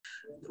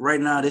Right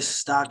now, this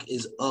stock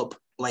is up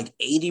like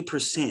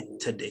 80%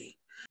 today.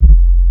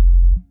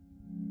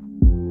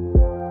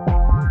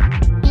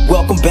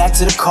 Welcome back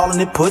to the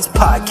Calling It Puts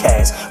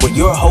podcast with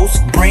your hosts,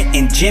 Brent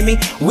and Jimmy.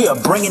 We are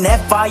bringing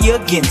that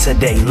fire again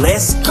today.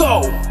 Let's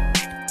go.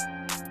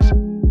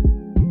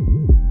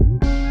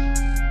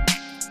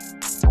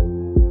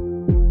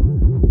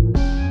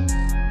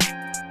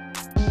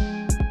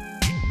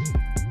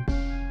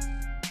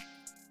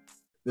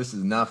 This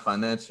is not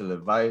financial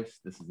advice.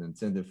 This is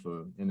intended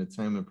for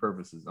entertainment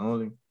purposes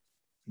only.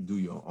 Do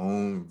your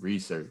own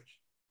research.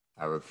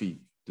 I repeat,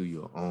 do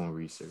your own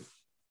research.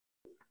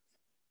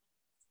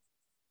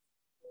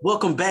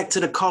 Welcome back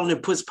to the Calling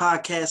It Puts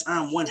podcast.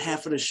 I'm one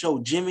half of the show,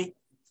 Jimmy.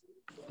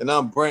 And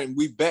I'm Brent.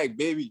 We back,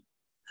 baby.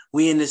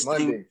 We in this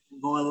Monday. thing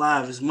going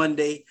live. It's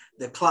Monday.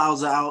 The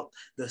clouds are out.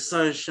 The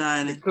sun's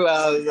shining. The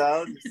clouds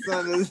out. The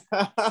sun is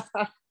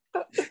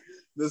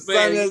the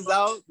sun is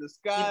out. The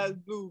sky is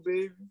blue,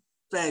 baby.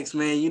 Facts,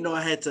 man. You know I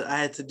had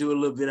to do a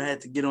little bit. I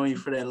had to get on you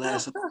for that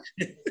last one.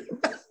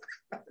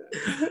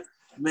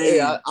 Man,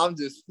 hey, I'm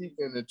just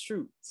speaking the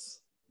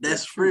truths.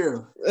 That's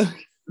real.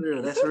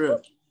 That's real.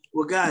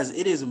 Well, guys,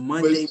 it is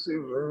Monday.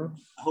 I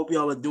hope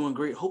y'all are doing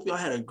great. Hope y'all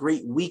had a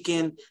great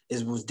weekend.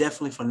 It was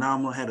definitely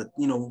phenomenal. Had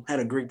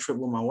a great trip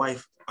with my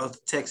wife out to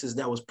Texas.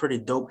 That was pretty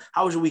dope.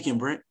 How was your weekend,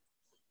 Brent?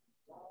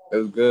 It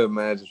was good,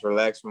 man. Just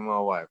relaxed with my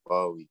wife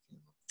all weekend.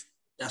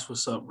 That's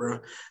what's up, bro.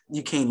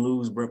 You can't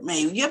lose, bro.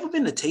 Man, you ever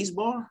been to Taste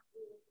Bar?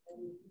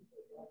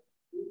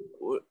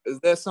 Is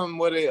that something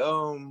where they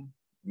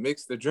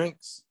mix the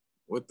drinks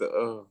with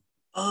the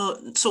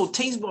So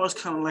Taste Bar is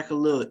kind of like a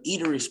little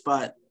eatery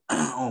spot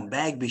on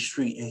Bagby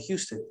Street in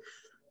Houston,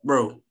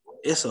 bro.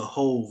 It's a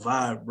whole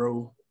vibe,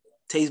 bro.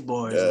 Taste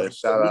Bar is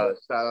shout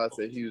out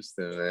to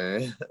Houston,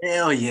 man.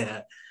 Hell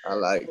yeah. I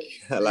like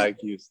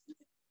Houston.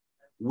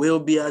 We'll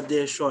be out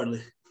there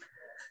shortly.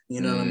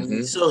 You know what I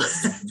mean? So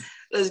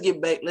let's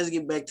get back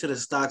to the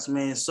stocks,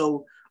 man.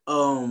 So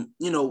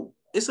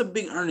it's a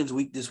big earnings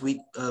week this week.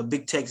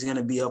 Big Tech is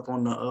gonna be up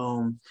on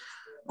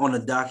the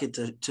docket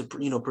to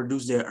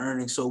produce their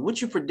earnings. So what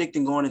you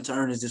predicting going into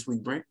earnings this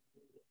week, Brent?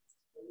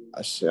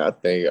 I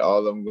think all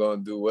of them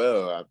gonna do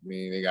well. I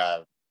mean,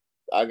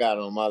 I got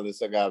on my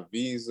list. I got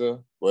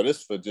Visa. Well,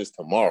 this for just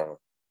tomorrow.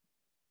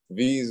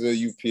 Visa,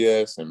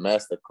 UPS, and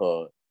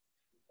MasterCard,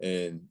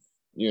 and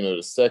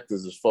the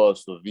sectors as far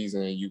as for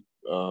Visa and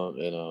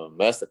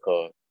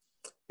MasterCard,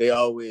 they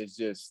always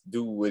just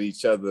do with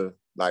each other,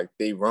 like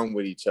they run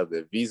with each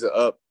other. Visa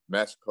up,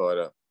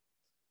 MasterCard up.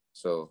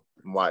 So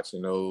I'm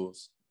watching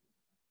those.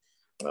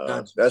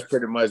 Gotcha. That's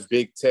pretty much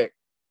Big Tech.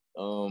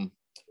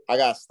 I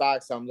got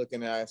stocks I'm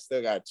looking at. I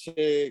still got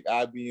Chegg,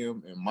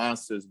 IBM, and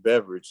Monsters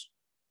Beverage.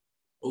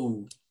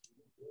 Ooh.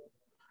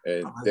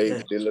 And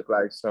they look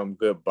like some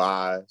good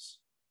buys.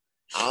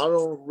 I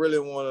don't really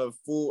want to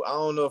fool. I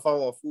don't know if I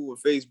want to fool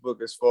with Facebook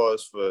as far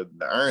as for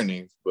the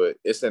earnings, but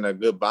it's in a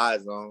good buy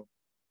zone.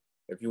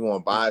 If you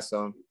want to buy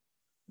some,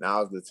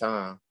 now's the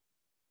time.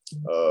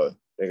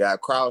 They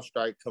got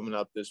CrowdStrike coming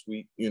up this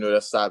week.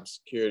 That's a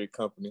cybersecurity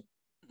company.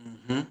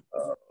 Mm-hmm.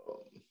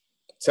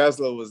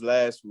 Tesla was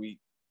last week,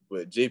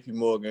 but JP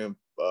Morgan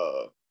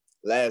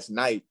last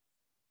night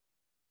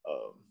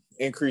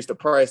increased the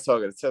price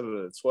target of Tesla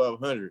to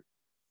 $1,200.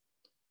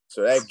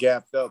 So that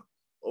gapped up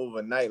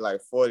overnight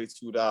like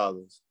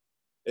 $42.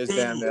 It's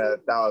down there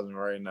 $1,000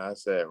 right now.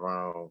 It's at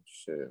around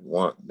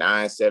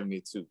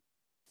 $972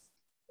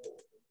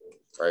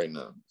 right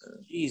now.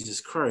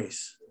 Jesus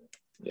Christ.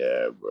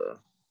 Yeah, bro.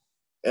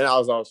 And I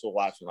was also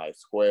watching like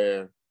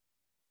Square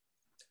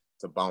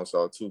to bounce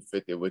off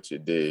 250, which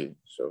it did.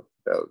 So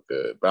that was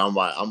good. But I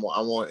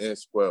want N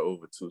Square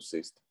over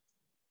 260.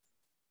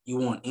 You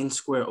want N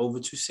Square over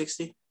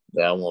 260?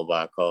 Yeah, I want to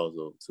buy calls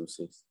over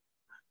 260.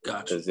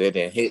 Gotcha. Because it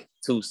didn't hit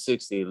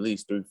 260 at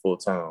least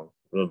 3-4 times.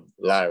 A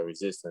lot of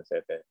resistance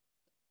at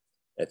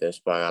that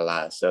spot. A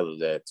lot of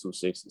sellers at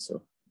 260.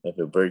 So if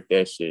it break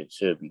that shit, it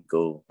should be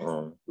gold.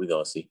 We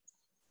gonna see.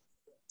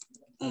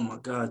 Oh my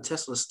God,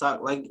 Tesla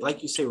stock,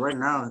 like you say right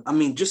now. I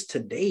mean, just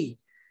today,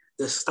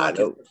 the stock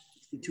is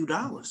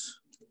 $62.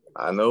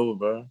 I know,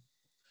 bro.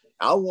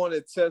 I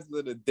wanted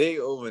Tesla today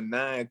over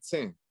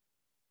 910.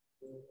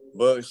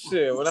 But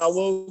shit, when I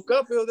woke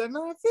up, it was at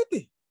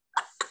 950.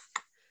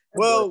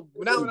 Well,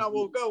 now when I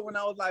woke up, when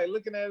I was like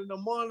looking at it in the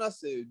morning, I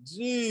said,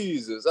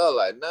 Jesus. I was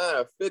like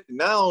 950.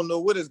 Now I don't know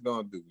what it's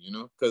gonna do,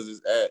 because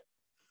it's at.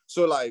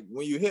 So like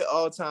when you hit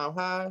all-time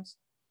highs,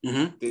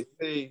 they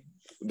say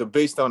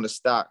based on the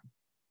stock,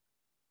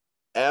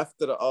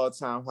 after the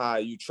all-time high,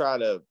 you try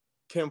to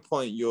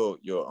pinpoint your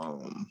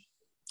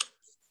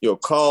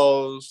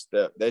calls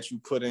that you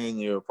put in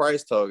your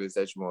price targets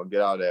that you want to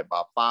get out at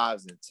by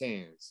 5s and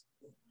 10s.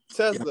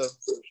 Tesla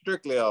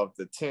strictly off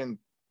the $10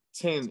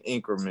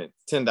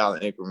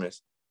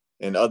 increments,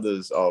 and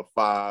others are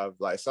 5.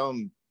 Like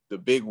the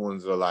big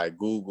ones are like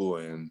Google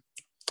and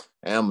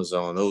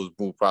Amazon. Those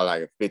move probably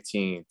like a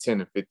 10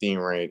 and 15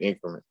 range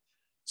increment.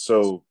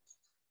 So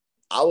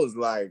I was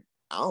like,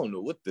 I don't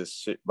know what this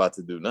shit about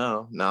to do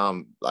now. Now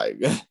I'm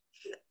like,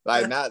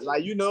 Like not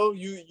like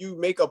you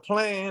make a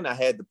plan. I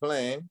had the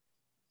plan.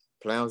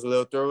 Plan was a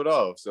little thrown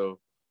off, so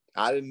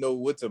I didn't know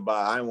what to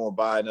buy. I didn't want to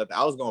buy nothing.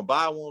 I was gonna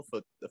buy one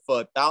for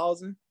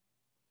 1,000,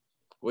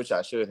 which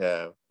I should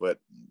have, but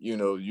you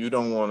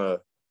don't want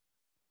to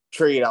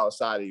trade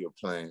outside of your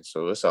plan,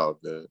 so it's all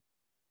good.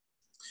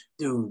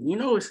 Dude,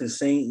 it's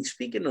insane.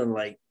 Speaking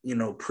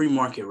of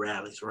pre-market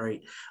rallies,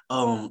 right?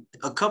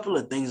 A couple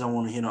of things I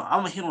want to hit on. I'm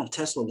gonna hit on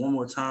Tesla one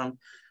more time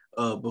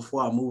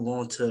before I move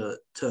on to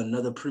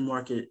another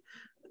pre-market.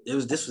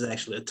 This was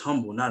actually a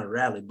tumble, not a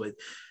rally, but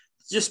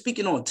just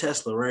speaking on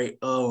Tesla, right?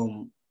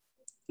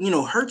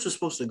 Hertz was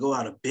supposed to go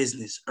out of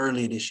business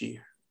earlier this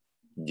year.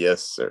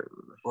 Yes, sir.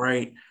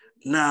 Right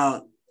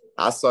now,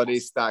 I saw they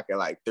stock at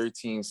like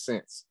 13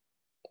 cents.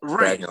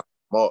 Right. Back in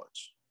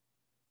March.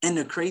 And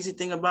the crazy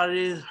thing about it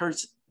is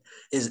Hertz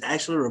is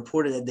actually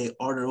reported that they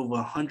ordered over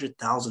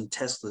 100,000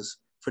 Teslas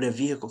for their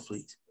vehicle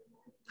fleet.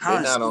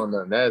 They're not on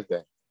the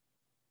NASDAQ.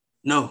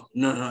 No.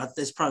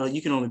 It's probably,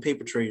 you can only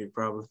paper trade it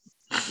probably.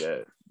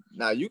 Yeah.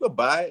 Now you could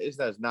buy it.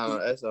 That's an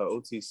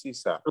OTC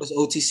stock. It's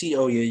OTC.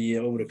 Oh yeah,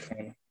 over the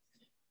counter.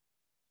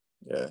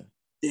 Yeah.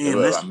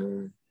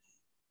 Damn,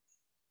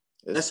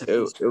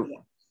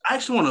 I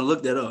actually want to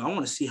look that up. I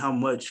want to see how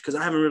much, because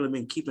I haven't really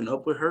been keeping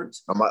up with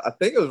Hertz. I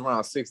think it was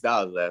around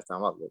 $6 last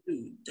time I looked.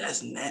 Dude,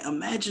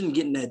 imagine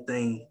getting that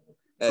thing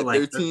at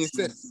like 13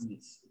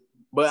 cents.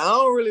 But I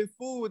don't really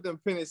fool with them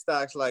penny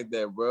stocks like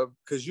that, bro,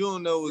 because you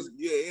don't know.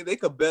 They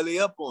could belly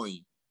up on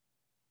you.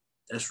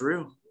 That's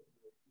real.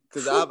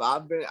 Because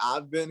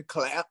I've been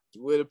clapped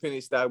with a penny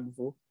stock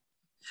before.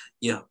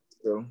 Yeah.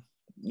 So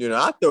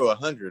I throw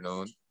 100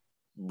 on,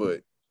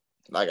 but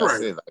like I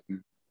said, like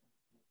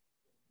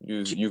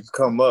you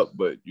come up,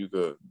 but you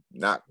could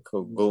not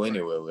go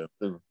anywhere with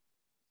them.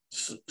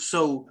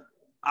 So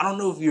I don't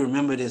know if you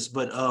remember this,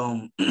 but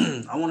I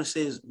want to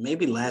say it's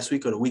maybe last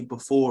week or the week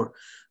before,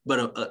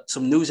 but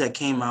some news that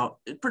came out,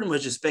 pretty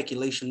much just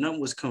speculation.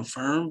 Nothing was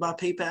confirmed by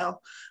PayPal,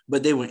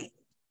 but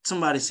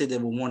somebody said they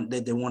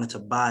wanted to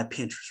buy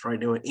Pinterest, right?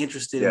 They were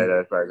interested. Yeah,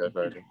 that's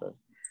right.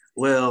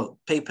 Well,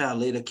 PayPal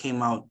later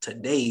came out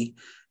today,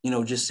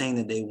 just saying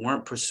that they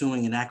weren't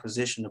pursuing an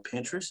acquisition of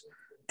Pinterest.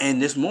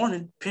 And this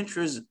morning,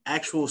 Pinterest's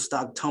actual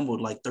stock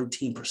tumbled like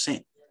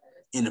 13%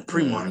 in the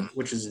pre-market,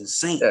 which is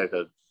insane.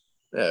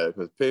 Yeah,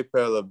 because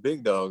PayPal a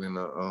big dog in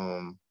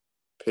the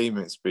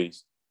payment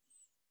space.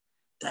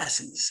 That's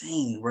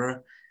insane,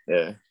 bro.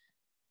 Yeah.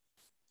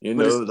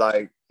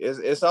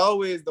 It's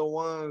always the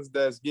ones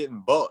that's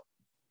getting bought.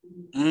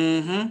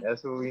 Mm-hmm.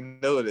 That's what we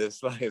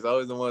notice. Like it's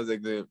always the ones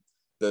that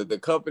the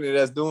company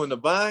that's doing the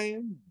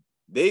buying,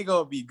 they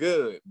gonna be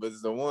good, but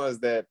it's the ones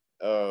that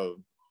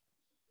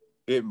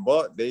getting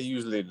bought, they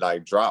usually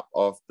like drop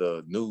off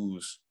the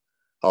news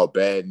or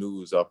bad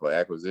news off of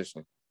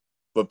acquisition.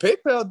 But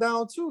PayPal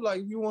down too.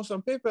 Like if you want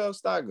some PayPal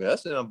stock,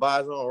 that's in a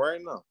buy zone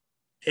right now.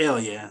 Hell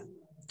yeah.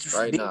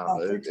 Right now.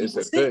 It's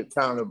a good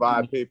time to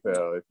buy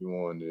PayPal if you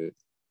wanted it.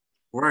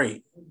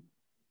 Right.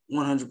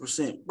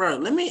 100%. Bro,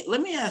 let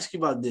me ask you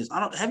about this.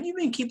 Have you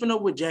been keeping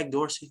up with Jack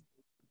Dorsey?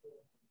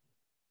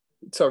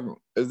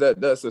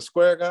 That's a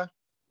Square guy?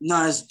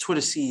 No, it's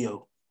Twitter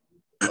CEO.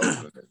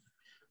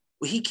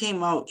 When he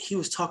came out, he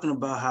was talking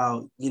about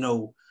how,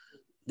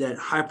 that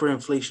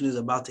hyperinflation is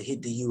about to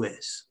hit the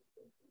US.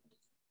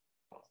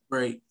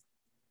 Right?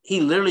 He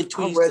literally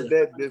tweeted. I read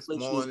that this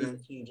morning.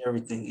 Change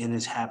everything, and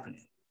it's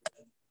happening.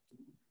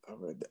 I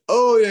read that.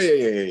 Oh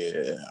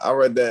yeah. I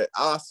read that.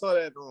 I saw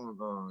that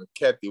on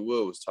Kathy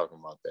Wood was talking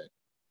about that.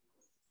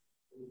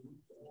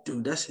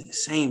 Dude, that's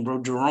insane,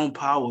 bro. Jerome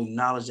Powell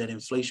acknowledged that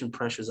inflation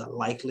pressures are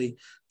likely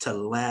to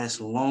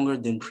last longer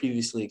than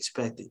previously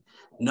expected.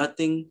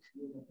 Noting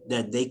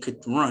that they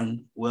could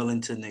run well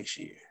into next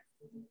year.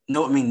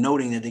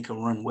 Noting that they could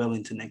run well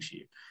into next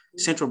year.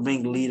 Central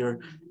bank leader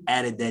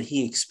added that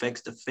he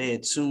expects the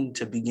Fed soon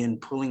to begin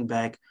pulling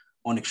back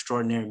on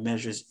extraordinary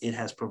measures it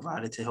has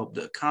provided to help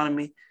the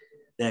economy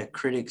that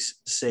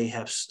critics say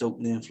have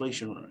stoked the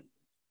inflation run.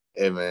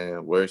 Hey,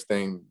 man, worst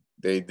thing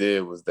they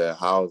did was that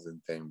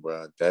housing thing,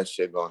 bro. That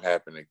shit gonna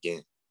happen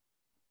again.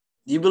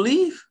 You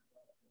believe?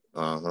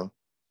 Uh-huh.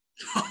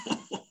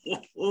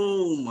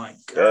 Oh, my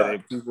God. Yeah,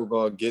 people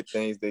gonna get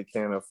things they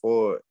can't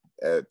afford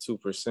at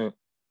 2%.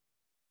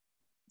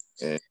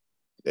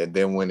 And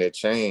then when it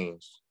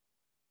changed,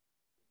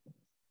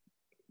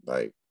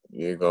 like,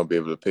 you ain't gonna be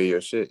able to pay your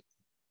shit.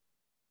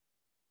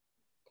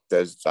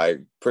 That's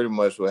like pretty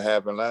much what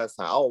happened last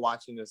time. I was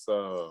watching this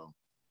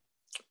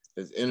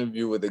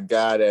interview with the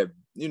guy that,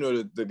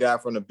 the guy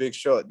from The Big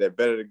Short that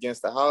betted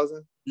against the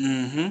housing.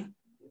 Mm-hmm.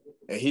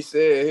 And he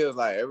said, he was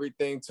like,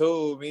 everything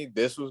told me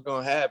this was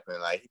gonna happen.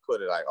 Like he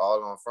put it like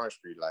all on Front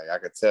Street. Like I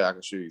could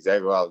show you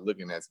exactly what I was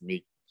looking at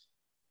to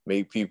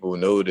make people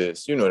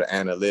notice, the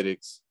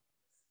analytics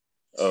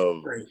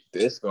of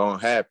this gonna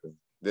happen.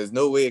 There's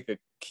no way it could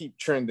keep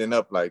trending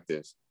up like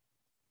this.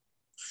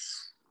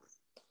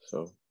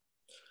 So,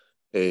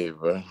 hey,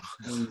 bro.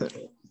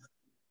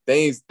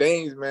 things,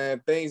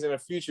 man. Things in the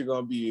future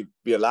gonna be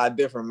a lot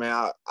different,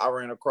 man. I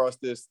ran across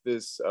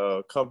this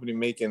company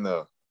making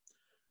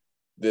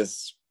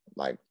this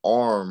like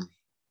arm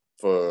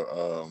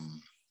for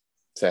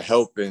to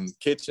help in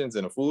kitchens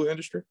in the food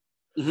industry.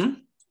 Mm-hmm.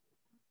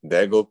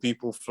 There go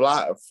people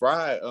fry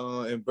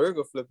and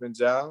burger flipping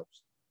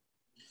jobs.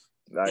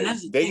 Like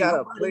they got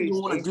a place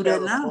in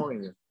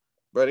California,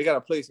 bro. They got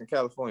a place in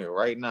California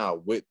right now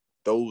with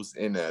those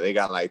in there. They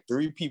got like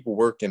 3 people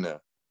working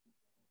there,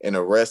 and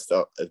the rest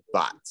of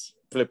bots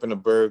flipping the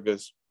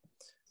burgers,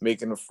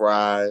 making the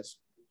fries,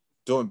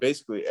 doing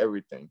basically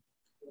everything,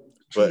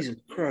 but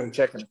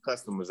checking the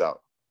customers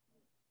out.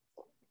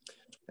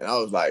 And I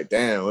was like,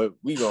 damn,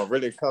 we gonna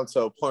really come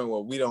to a point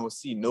where we don't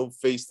see no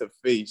face to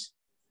face,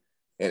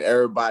 and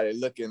everybody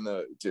looking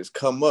to just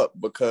come up,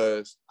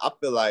 because I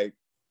feel like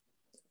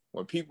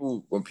when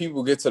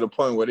people get to the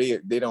point where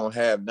they don't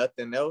have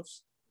nothing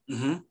else,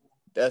 mm-hmm.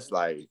 that's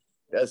like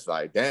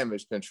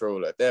damage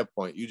control at that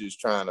point. You just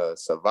trying to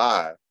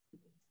survive.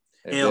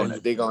 And then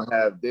they're gonna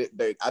have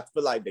I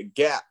feel like the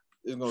gap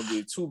is gonna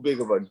be too big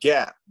of a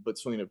gap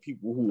between the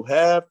people who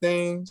have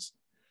things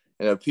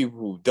and the people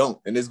who don't.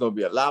 And there's gonna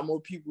be a lot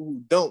more people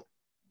who don't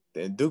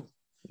than do,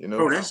 you know.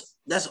 Bro,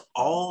 that's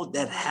all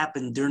that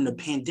happened during the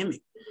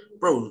pandemic.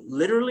 Bro,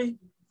 literally,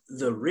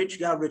 the rich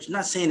got rich.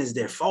 Not saying it's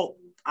their fault.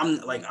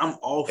 I'm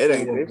all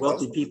for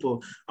wealthy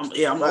people.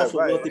 I'm all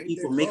for wealthy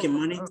people making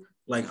money.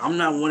 Like, I'm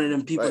not one of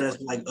them people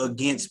that's like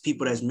against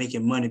people that's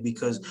making money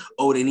because,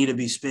 they need to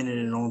be spending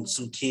it on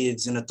some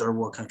kids in a third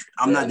world country.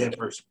 I'm not that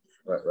person.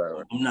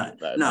 Right. I'm not.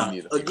 Now,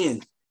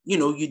 again,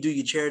 you do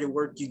your charity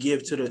work, you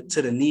give to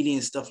the needy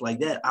and stuff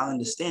like that. I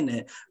understand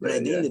that. But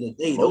at the end of the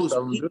day,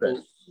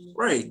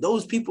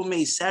 those people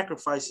made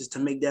sacrifices to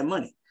make that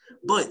money.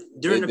 But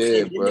during the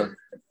pandemic,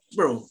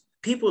 bro,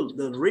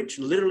 the rich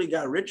literally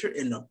got richer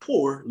and the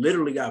poor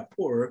literally got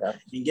poorer. Yeah.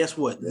 And guess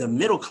what? The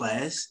middle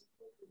class,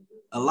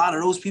 a lot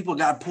of those people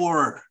got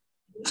poorer.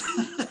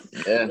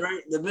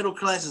 Right? The middle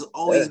class is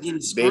always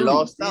getting screwed.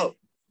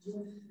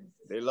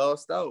 They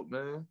lost out,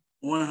 man.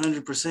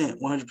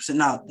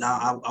 100%.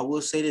 Now I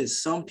will say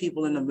this: some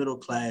people in the middle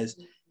class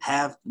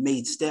have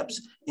made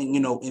steps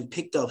and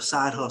picked up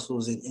side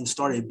hustles and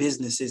started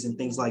businesses and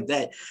things like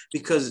that,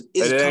 because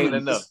it ain't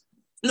enough.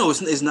 No,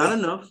 it's not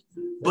enough,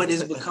 but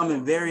it's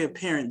becoming very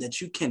apparent that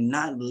you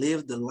cannot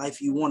live the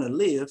life you want to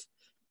live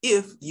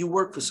if you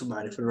work for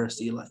somebody for the rest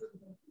of your life.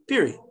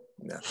 Period.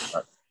 Yeah.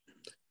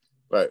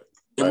 Right.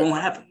 It won't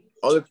happen.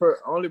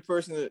 Only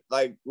person that,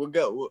 like,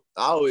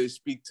 I always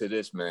speak to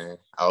this, man.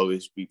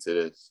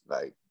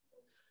 Like,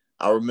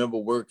 I remember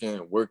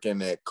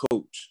working at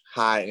Coach,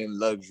 high-end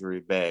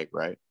luxury bag,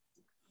 right?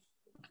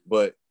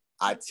 But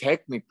I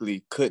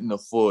technically couldn't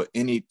afford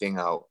anything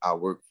I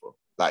worked for.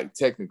 Like,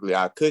 technically,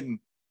 I couldn't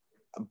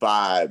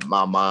buy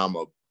my mom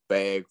a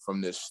bag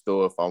from this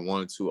store if I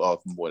wanted to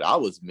off of what I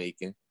was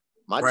making.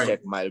 My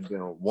check might have been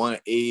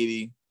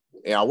 $180,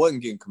 and I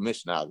wasn't getting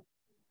commission out of it.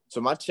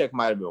 So my check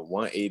might have been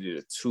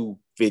 $180 to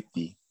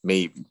 $250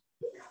 maybe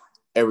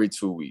every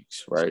 2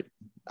 weeks, right?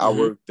 Mm-hmm. I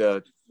worked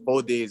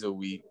 4 days a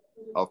week,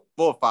 or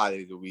 4 or 5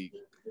 days a week,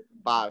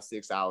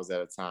 5-6 hours at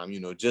a time,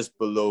 just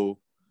below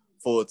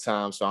full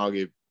time. So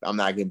I'm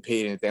not getting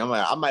paid anything.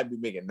 I might be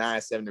making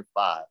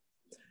 $975.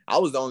 I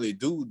was the only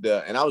dude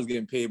there, and I was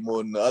getting paid more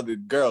than the other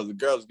girls. The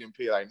girls getting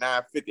paid like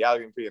 $950. I was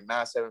getting paid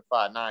 $975,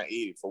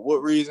 $980. For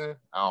what reason?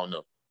 I don't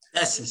know.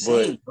 That's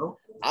insane, bro.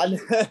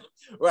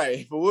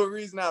 Right. For what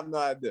reason? I have no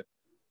idea.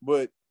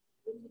 But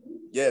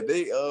yeah,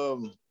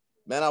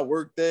 man, I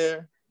worked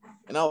there,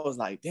 and I was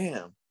like,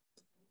 damn.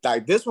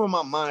 Like, this when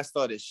my mind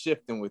started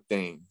shifting with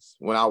things.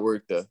 When I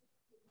worked there,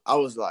 I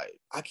was like,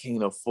 I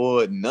can't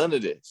afford none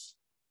of this.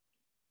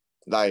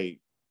 Like,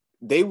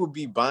 they would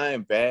be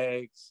buying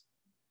bags,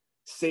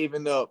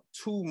 saving up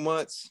 2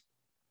 months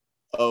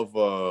of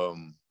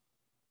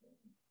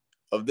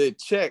their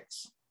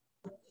checks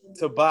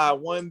to buy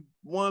one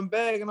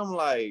bag, and I'm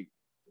like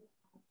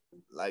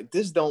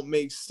this don't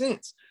make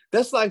sense.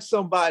 That's like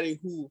somebody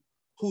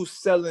who's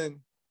selling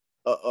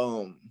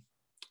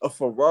a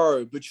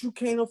Ferrari, but you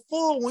can't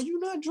afford one. You're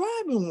not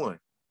driving one.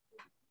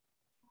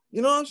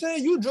 You know what I'm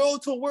saying? You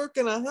drove to work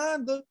in a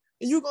Honda,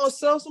 and you're gonna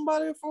sell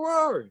somebody a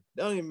Ferrari.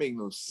 That don't even make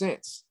no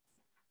sense.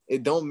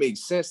 It don't make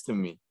sense to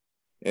me.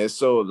 And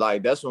so,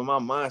 like, that's when my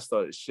mind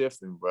started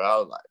shifting, bro. I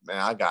was like, man,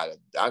 I gotta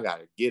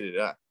get it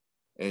up.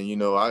 And,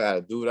 I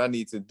gotta do what I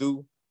need to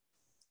do.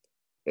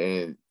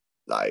 And,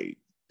 like,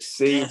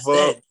 save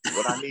up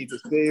what I need to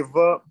save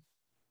up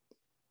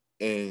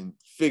and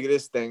figure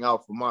this thing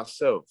out for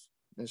myself.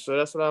 And so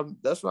that's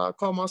what I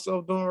call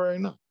myself doing right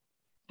now.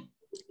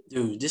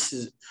 Dude, this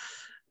is,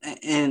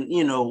 and,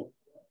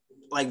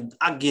 like,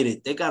 I get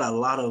it. They got a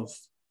lot of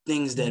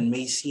things that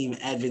may seem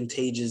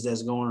advantageous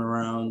that's going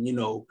around,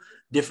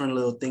 different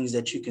little things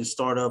that you can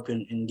start up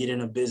and get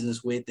in a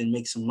business with and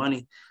make some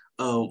money.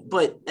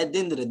 But at the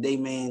end of the day,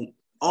 man,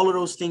 all of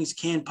those things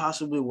can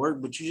possibly work,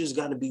 but you just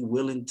got to be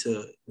willing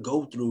to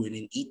go through it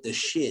and eat the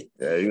shit.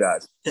 Yeah, you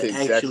got to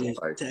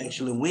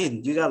actually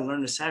win. You got to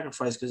learn to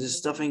sacrifice, because this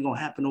stuff ain't going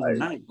to happen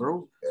overnight,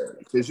 bro.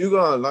 Because you're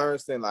going to learn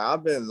things. Like,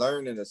 I've been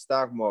learning the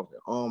stock market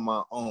on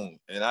my own,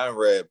 and I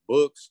read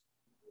books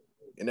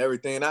and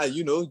everything. And I,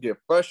 get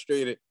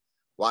frustrated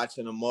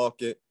watching the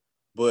market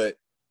but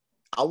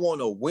I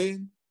want to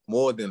win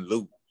more than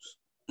lose.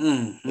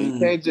 Mm-hmm. You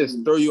can't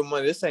just throw your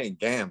money. This ain't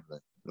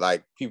gambling.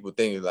 Like people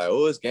think it's like,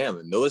 oh, it's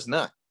gambling. No, it's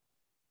not.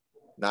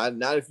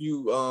 Not if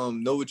you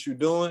know what you're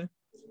doing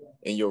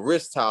and your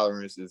risk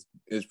tolerance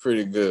is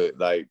pretty good.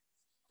 Like,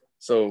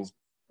 so,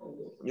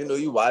 you know,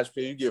 you watch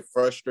people, you get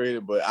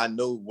frustrated, but I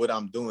know what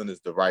I'm doing is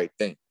the right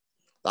thing.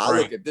 I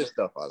look at this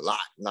stuff a lot,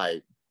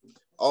 like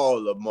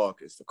all the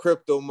markets, the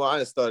crypto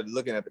market. I started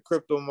looking at the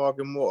crypto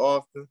market more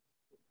often.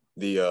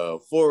 The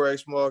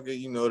Forex market,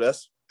 you know,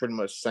 that's pretty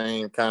much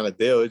same kind of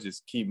deal. It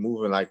just keep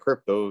moving like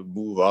crypto,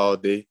 move all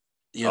day,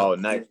 all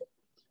night.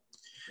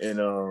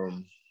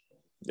 And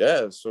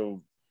yeah,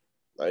 so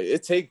like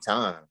it take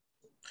time.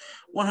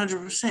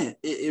 100%.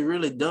 It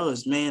really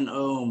does, man.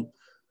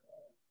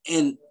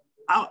 And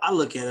I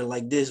look at it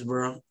like this,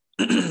 bro.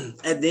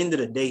 At the end of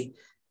the day,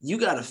 you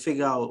got to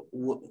figure out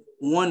what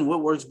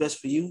works best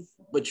for you,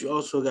 but you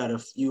also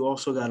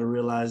gotta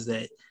realize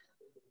that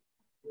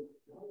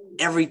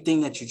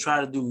everything that you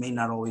try to do may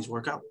not always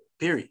work out.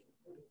 Period.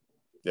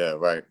 Yeah,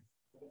 right.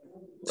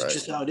 It's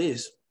just how it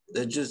is.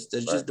 That's just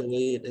the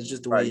way. That's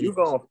just the way. You're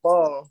gonna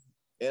fall,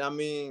 and I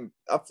mean,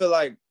 I feel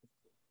like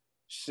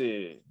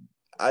shit.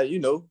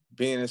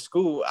 Being in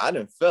school, I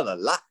done felt a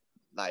lot.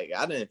 Like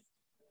I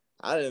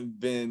done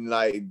been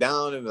like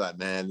down and be like,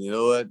 man, you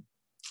know what?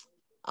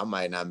 I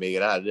might not make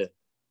it out of there.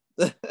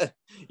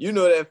 You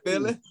know that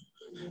feeling?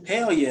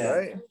 Hell yeah,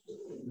 right,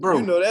 bro.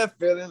 You know that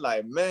feeling?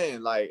 Like,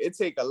 man, like it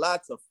take a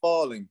lot to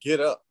fall and get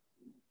up.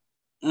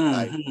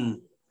 Like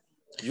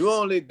you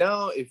only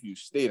down if you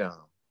stay down.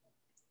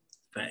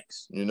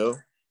 Facts. You know?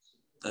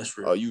 That's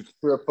real. Or you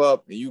trip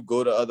up and you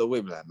go the other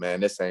way, be like, man,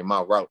 this ain't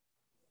my route.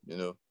 You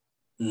know?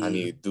 I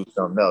need to do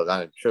something else. I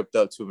done tripped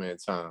up too many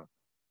times.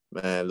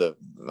 Man, look,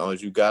 as long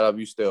as you got up,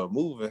 you still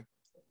moving.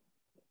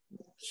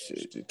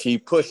 Shit,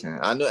 keep pushing.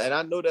 I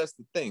know that's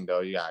the thing,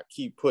 though. You gotta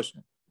keep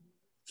pushing.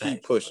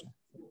 Keep pushing.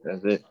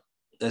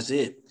 That's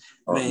it.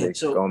 Man,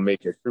 gonna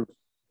make it through.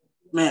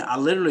 Man, I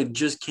literally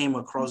just came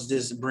across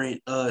this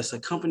brand. It's a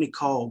company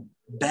called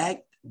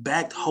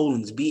Bakkt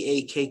Holdings,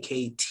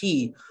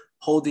 BAKKT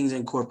Holdings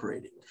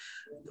Incorporated.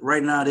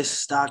 Right now, this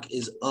stock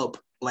is up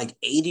like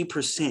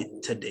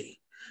 80% today.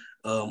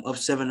 Up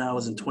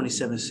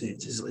 $7.27.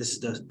 It's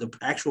the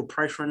actual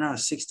price right now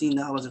is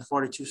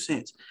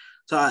 $16.42.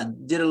 So I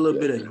did a little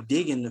bit of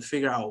digging to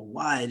figure out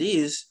why it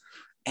is.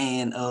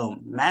 And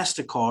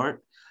MasterCard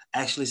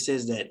actually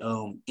says that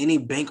any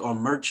bank or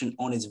merchant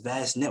on its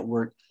vast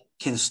network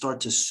can start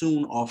to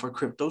soon offer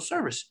crypto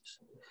services.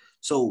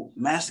 So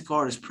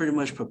MasterCard is pretty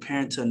much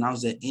preparing to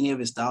announce that any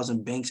of its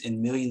 1,000 banks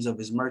and millions of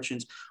its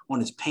merchants on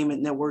its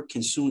payment network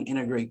can soon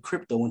integrate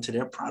crypto into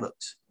their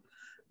products.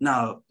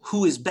 Now,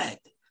 who is Bakkt?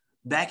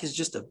 Bakkt is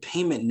just a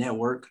payment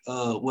network.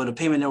 The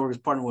payment network is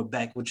partnered with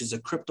Bakkt, which is a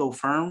crypto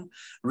firm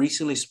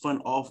recently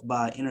spun off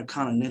by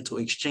Intercontinental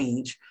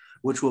Exchange,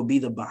 which will be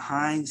the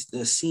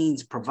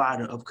behind-the-scenes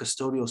provider of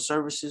custodial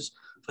services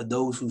for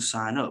those who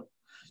sign up.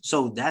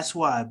 So that's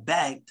why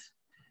Bakkt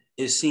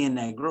is seeing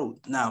that growth.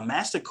 Now,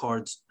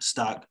 MasterCard's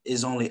stock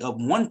is only up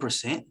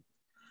 1%,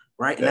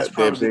 right? And that's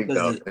probably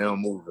because they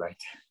don't move like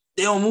that.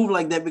 They don't move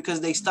like that because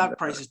their stock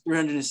price is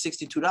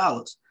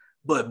 $362.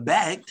 But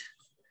Bakkt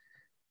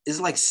is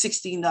like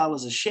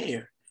 $16 a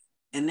share.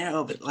 And they're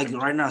up like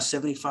right now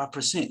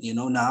 75%. You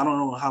know, now I don't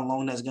know how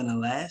long that's gonna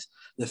last.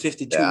 The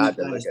 52 week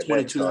is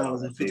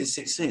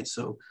 $22.56.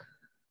 So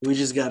we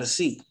just gotta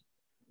see.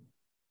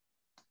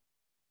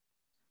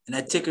 And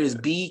that ticker is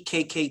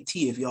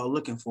BKKT if y'all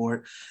looking for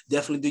it.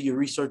 Definitely do your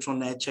research on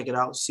that. Check it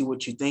out. See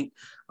what you think.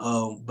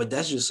 But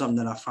that's just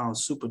something that I found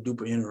super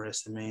duper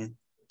interesting, man.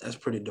 That's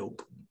pretty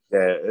dope.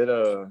 Yeah, it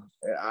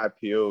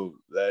IPO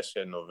last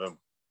year in November.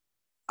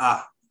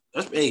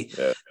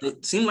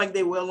 It seemed like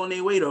they well on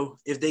their way though.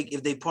 If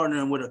they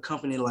partnering with a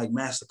company like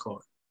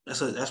MasterCard,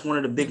 that's one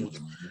of the big ones.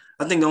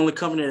 I think the only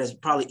company that's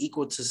probably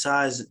equal to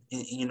size,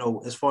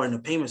 as far in the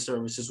payment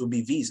services would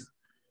be Visa.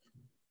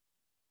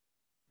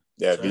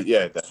 Yeah,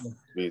 that's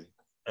Visa.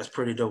 That's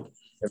pretty dope.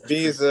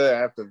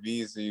 After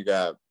Visa, you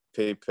got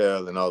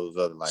PayPal and all those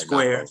other like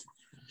Square.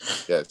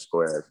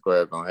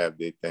 Square gonna have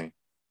their thing.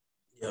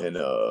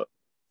 Yep.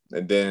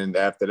 And then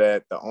after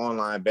that, the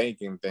online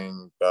banking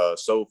thing,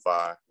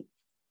 SoFi.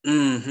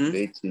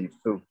 They cheap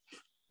too.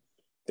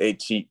 They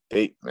cheap.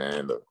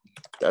 Man, look,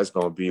 that's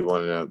gonna be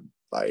one of them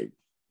like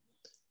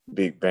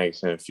big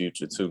banks in the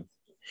future too.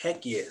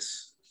 Heck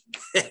yes.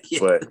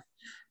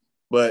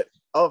 But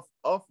off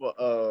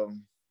of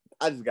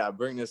I just gotta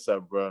bring this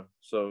up, bro.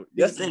 So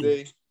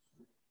yesterday,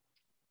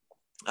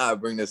 I'll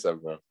bring this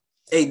up, bro.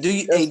 Hey,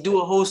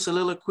 do a whole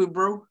soliloquy,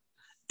 bro,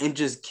 and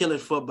just kill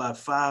it for about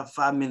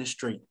 5 minutes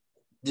straight.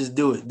 Just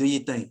do it. Do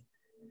your thing.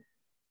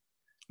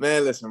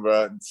 Man, listen,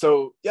 bro.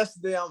 So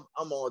yesterday I'm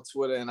on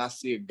Twitter and I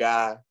see a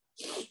guy.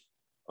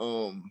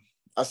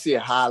 I see a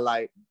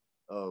highlight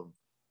of,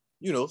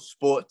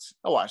 sports.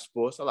 I watch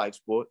sports. I like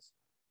sports.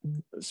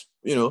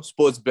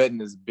 Sports betting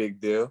is a big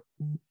deal.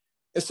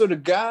 And so the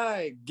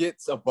guy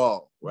gets a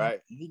ball,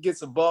 right? He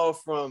gets a ball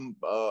from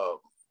I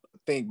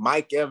think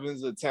Mike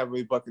Evans of Tampa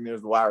Bay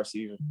Buccaneers, the wide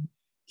receiver.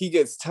 he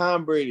gets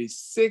Tom Brady's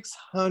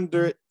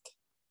 600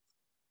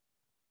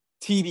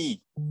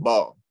 TD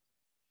ball.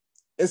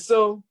 And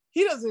so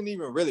he doesn't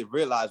even really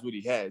realize what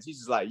he has. He's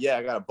just like, yeah,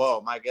 I got a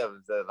ball. Mike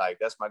Evans, like,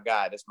 that's my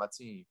guy. That's my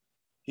team.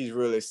 He's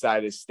really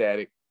excited,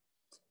 ecstatic.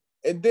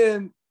 And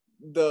then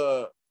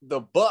the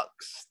Bucs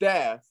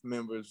staff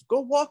members go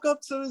walk up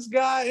to this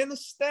guy in the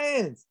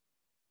stands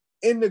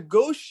and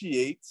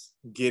negotiates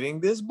getting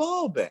this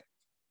ball back.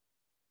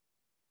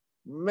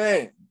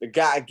 Man, the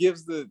guy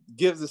gives the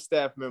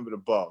staff member the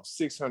ball.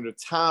 600,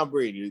 Tom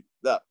Brady.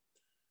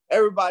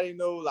 Everybody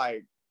know,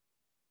 like,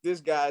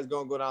 this guy is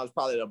going to go down as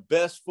probably the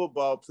best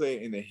football player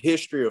in the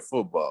history of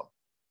football.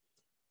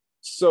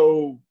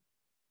 So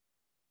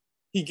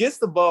he gets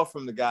the ball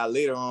from the guy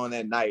later on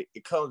that night.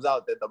 It comes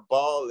out that the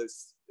ball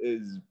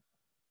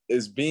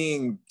is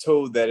being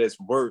told that it's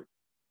worth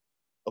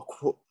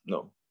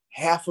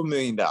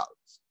 $500,000.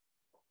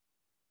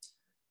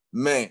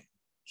 Man,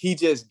 he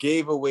just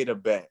gave away the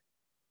bag.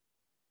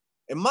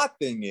 And my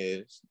thing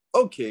is,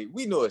 okay,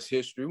 we know it's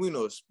history. We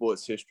know it's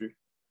sports history.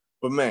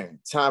 But man,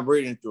 Tom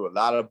Brady threw a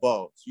lot of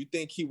balls. You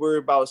think he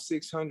worried about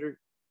 600?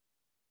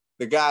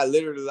 The guy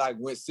literally like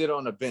went sit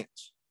on the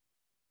bench.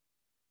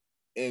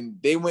 And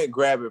they went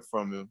grab it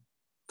from him.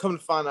 Come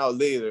to find out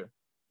later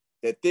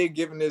that they're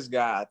giving this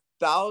guy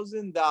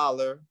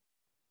 $1,000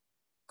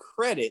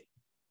 credit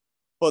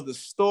for the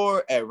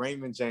store at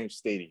Raymond James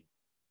Stadium.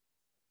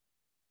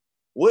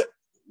 What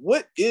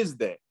is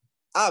that?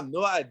 I have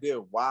no idea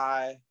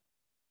why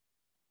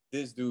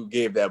this dude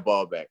gave that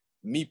ball back.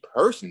 Me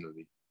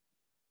personally,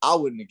 I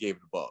wouldn't have gave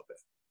the ball back.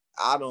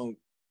 I don't,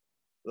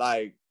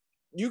 like,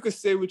 you could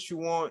say what you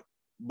want,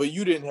 but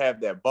you didn't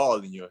have that ball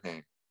in your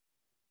hand.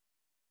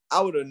 I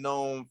would have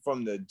known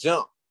from the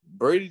jump,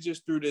 Brady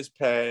just threw this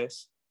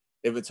pass.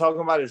 They've been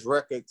talking about his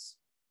records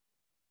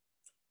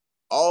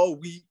all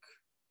week.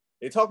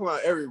 They're talking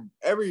about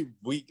every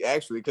week,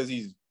 actually, because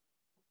he's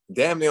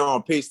damn near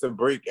on pace to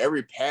break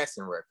every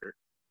passing record.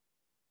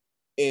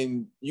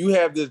 And you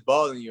have this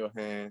ball in your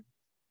hand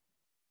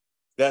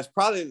that's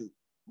probably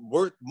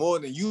worth more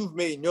than you've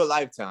made in your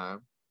lifetime,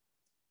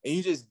 and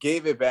you just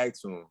gave it back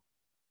to him.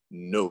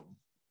 No.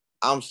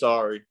 I'm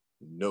sorry.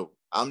 No.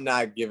 I'm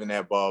not giving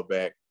that ball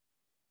back.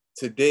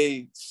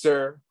 Today,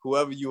 sir,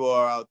 whoever you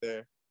are out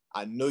there,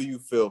 I know you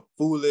feel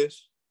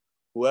foolish.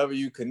 Whoever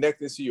you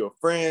connected to, your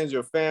friends,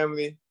 your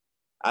family,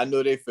 I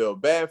know they feel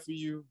bad for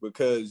you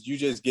because you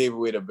just gave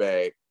away the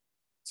bag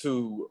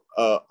to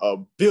a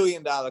 $1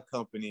 billion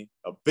company,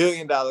 a $1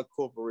 billion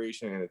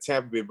corporation, and the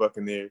Tampa Bay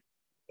Buccaneers.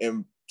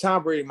 And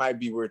Tom Brady might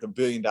be worth $1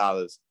 billion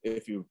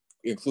if you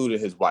included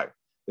his wife.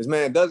 This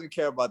man doesn't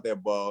care about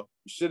that ball.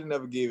 You should have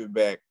never gave it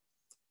back.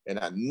 And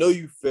I know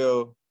you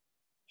feel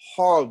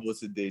horrible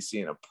today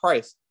seeing a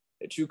price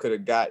that you could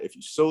have got if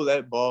you sold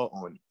that ball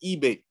on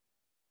eBay.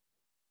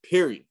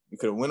 Period. You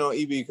could have went on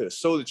eBay. You could have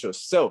sold it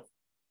yourself.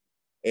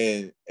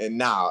 And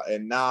now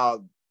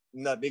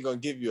they're gonna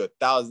give you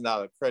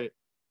 $1,000 credit.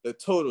 The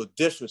total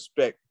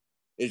disrespect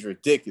is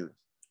ridiculous.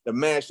 The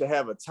man should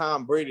have a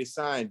Tom Brady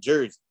signed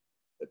jersey,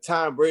 a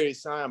Tom Brady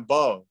signed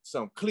ball,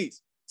 some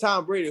cleats,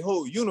 Tom Brady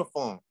whole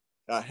uniform,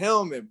 a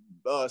helmet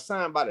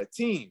signed by the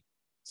team,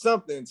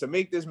 something to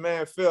make this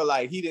man feel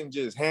like he didn't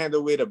just hand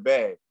away the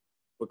bag,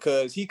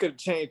 because he could have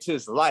changed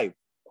his life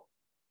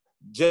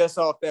just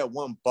off that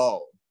one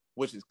ball,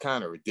 which is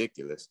kind of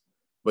ridiculous.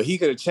 But he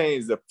could have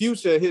changed the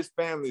future of his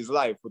family's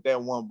life with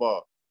that one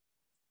ball.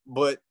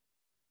 But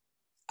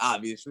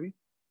obviously,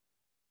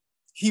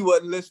 he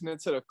wasn't listening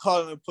to the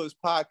Call and Push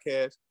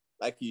podcast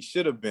like he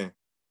should have been,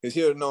 because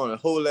he would have known to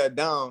hold that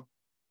down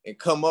and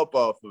come up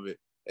off of it.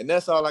 And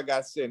that's all I got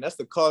to say. And that's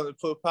the Call and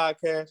Push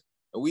podcast.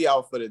 And we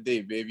out for the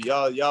day, baby.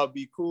 Y'all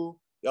be cool.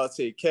 Y'all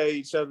take care of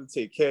each other.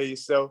 Take care of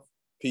yourself.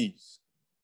 Peace.